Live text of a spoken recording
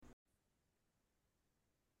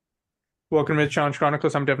Welcome to the Challenge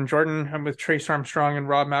Chronicles. I'm Devin Jordan. I'm with Trace Armstrong and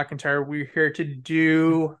Rob McIntyre. We're here to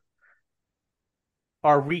do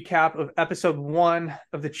our recap of episode 1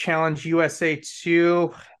 of the Challenge USA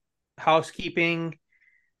 2 housekeeping.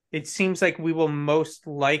 It seems like we will most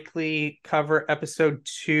likely cover episode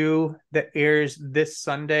 2 that airs this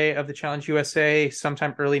Sunday of the Challenge USA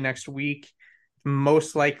sometime early next week.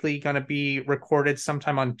 Most likely going to be recorded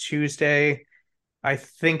sometime on Tuesday. I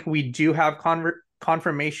think we do have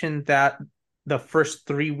confirmation that the first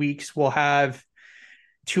 3 weeks will have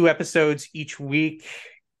 2 episodes each week.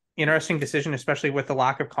 Interesting decision, especially with the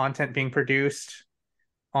lack of content being produced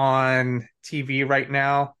on TV right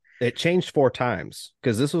now. It changed 4 times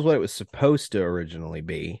because this was what it was supposed to originally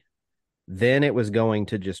be. Then it was going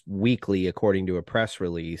to just weekly according to a press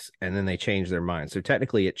release, and then they changed their mind. So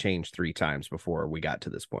technically it changed 3 times before we got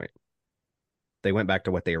to this point. They went back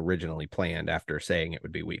to what they originally planned after saying it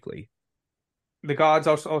would be weekly. The gods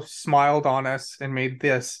also smiled on us and made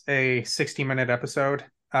this a 60-minute episode.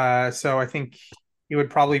 So I think it would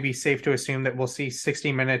probably be safe to assume that we'll see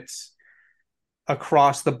 60 minutes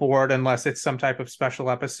across the board unless it's some type of special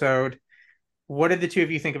episode. What did the two of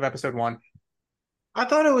you think of episode 1? I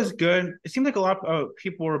thought it was good. It seemed like a lot of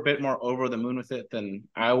people were a bit more over the moon with it than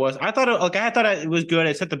I was. I thought it was good.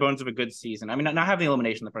 It set the bones of a good season. I mean, not having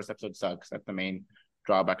elimination in the first episode sucks. That's the main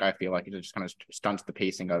drawback. I feel like it just kind of stunts the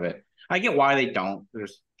pacing of it. I get why they don't.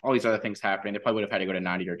 There's all these other things happening. They probably would have had to go to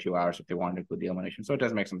 90 or 2 hours if they wanted to include the elimination. So it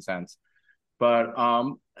does make some sense. But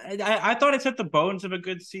I thought it set the bones of a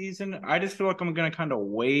good season. I just feel like I'm going to kind of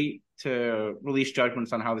wait to release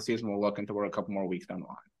judgments on how the season will look until we're a couple more weeks down the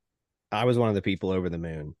line. I was one of the people over the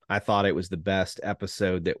moon. I thought it was the best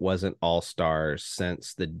episode that wasn't All Stars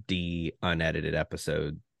since the D unedited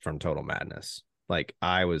episode from Total Madness. Like,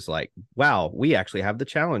 I was like, wow, we actually have the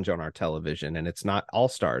challenge on our television and it's not All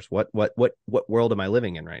Stars. What world am I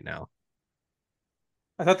living in right now?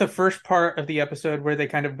 I thought the first part of the episode where they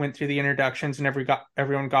kind of went through the introductions and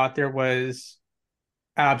everyone got there was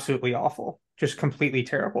absolutely awful, just completely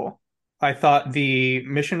terrible. I thought the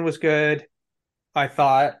mission was good. I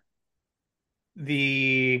thought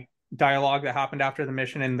the dialogue that happened after the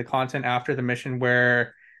mission and the content after the mission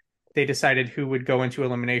where they decided who would go into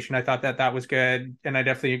elimination, I thought that was good. And I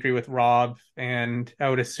definitely agree with Rob. And I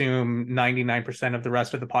would assume 99% of the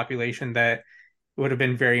rest of the population that it would have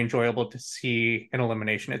been very enjoyable to see an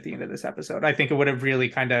elimination at the end of this episode. I think it would have really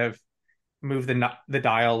kind of moved the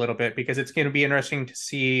dial a little bit because it's going to be interesting to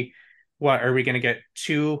see what are we going to get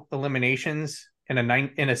 2 eliminations in a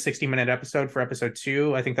 60-minute episode for episode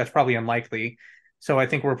 2. I think that's probably unlikely. So I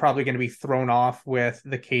think we're probably going to be thrown off with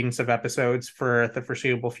the cadence of episodes for the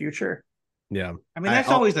foreseeable future. Yeah. I mean, that's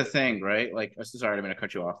always the thing, right? Like, sorry, I'm going to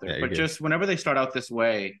cut you off there. Yeah, but just whenever they start out this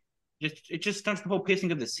way, it just stunts the whole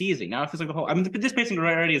pacing of the season. Now it feels like the whole. I mean, this pacing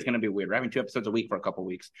already is going to be weird. We're having 2 episodes a week for a couple of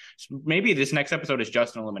weeks. So maybe this next episode is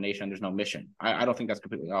just an elimination. There's no mission. I don't think that's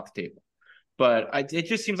completely off the table. But it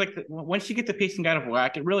just seems like once you get the pacing out of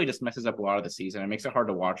whack, it really just messes up a lot of the season. It makes it hard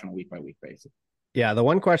to watch on a week by week basis. Yeah, the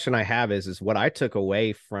one question I have is what I took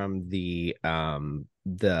away from the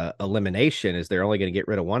elimination is they're only going to get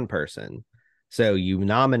rid of one person. So you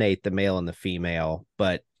nominate the male and the female,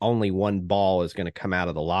 but only one ball is going to come out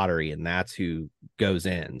of the lottery, and that's who goes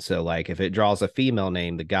in. So, like, if it draws a female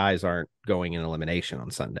name, the guys aren't going in elimination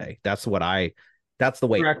on Sunday. That's the way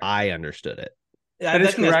Correct. I understood it. Yeah,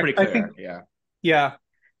 that's pretty clear. Yeah.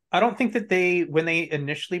 I don't think that when they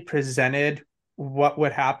initially presented what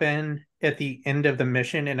would happen at the end of the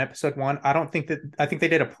mission in episode 1, I think they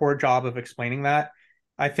did a poor job of explaining that.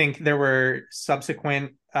 I think there were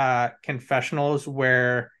subsequent confessionals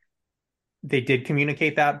where they did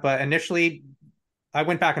communicate that, but initially I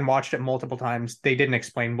went back and watched it multiple times. They didn't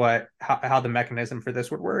explain how the mechanism for this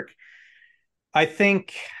would work. I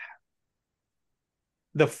think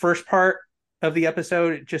the first part of the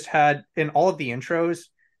episode just had, in all of the intros,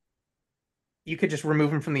 you could just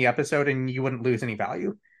remove them from the episode and you wouldn't lose any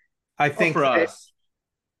value. I think for us.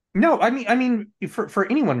 No, I mean for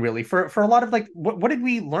anyone really. For a lot of, like, what did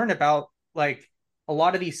we learn about, like, a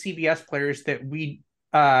lot of these CBS players that we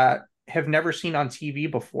have never seen on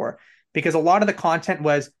TV before? Because a lot of the content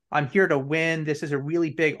was, I'm here to win. This is a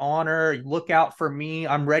really big honor. Look out for me.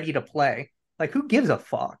 I'm ready to play. Like, who gives a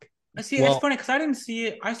fuck? See, it's funny because I didn't see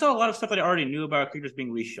it. I saw a lot of stuff that I already knew about characters being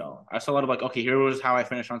reshown. I saw a lot of, like, okay, here was how I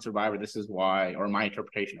finished on Survivor. This is why, or my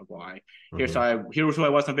interpretation of why. Here's who I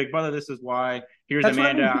was on Big Brother. This is why. Here's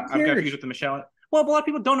Amanda. I'm confused with the Michelle. Well, but a lot of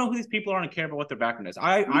people don't know who these people are and care about what their background is.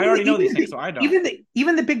 I already know these things, so I don't.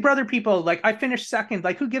 Even the Big Brother people, like I finished second.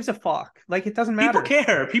 Like who gives a fuck? Like it doesn't matter. People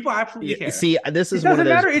care. People absolutely care. See, this is it doesn't one of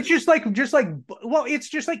those... matter. It's just like well, it's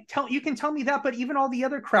just like you can tell me that, but even all the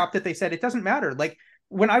other crap that they said, it doesn't matter. Like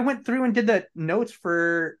when I went through and did the notes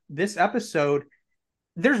for this episode,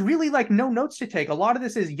 there's really like no notes to take. A lot of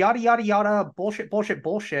this is yada yada yada, bullshit.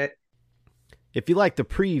 If you like the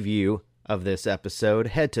preview of this episode,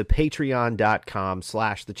 head to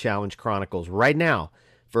patreon.com/The Challenge Chronicles right now.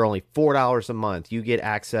 For only $4 a month, you get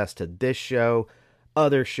access to this show,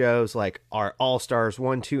 other shows like our All-Stars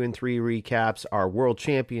 1, 2, and 3 recaps, our World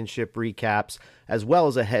Championship recaps, as well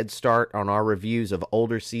as a head start on our reviews of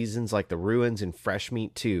older seasons like The Ruins and Fresh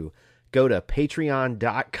Meat 2. Go to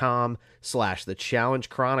patreon.com/The Challenge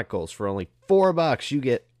Chronicles. For only $4, you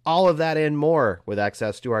get all of that and more with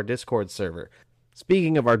access to our Discord server.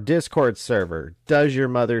 Speaking of our Discord server, Does Your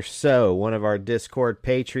Mother Sew, one of our Discord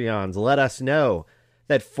Patreons, let us know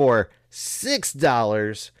that for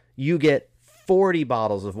 $6, you get 40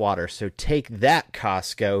 bottles of water. So take that,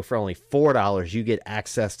 Costco. For only $4, you get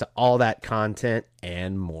access to all that content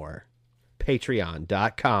and more.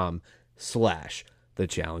 Patreon.com/The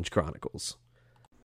Challenge Chronicles.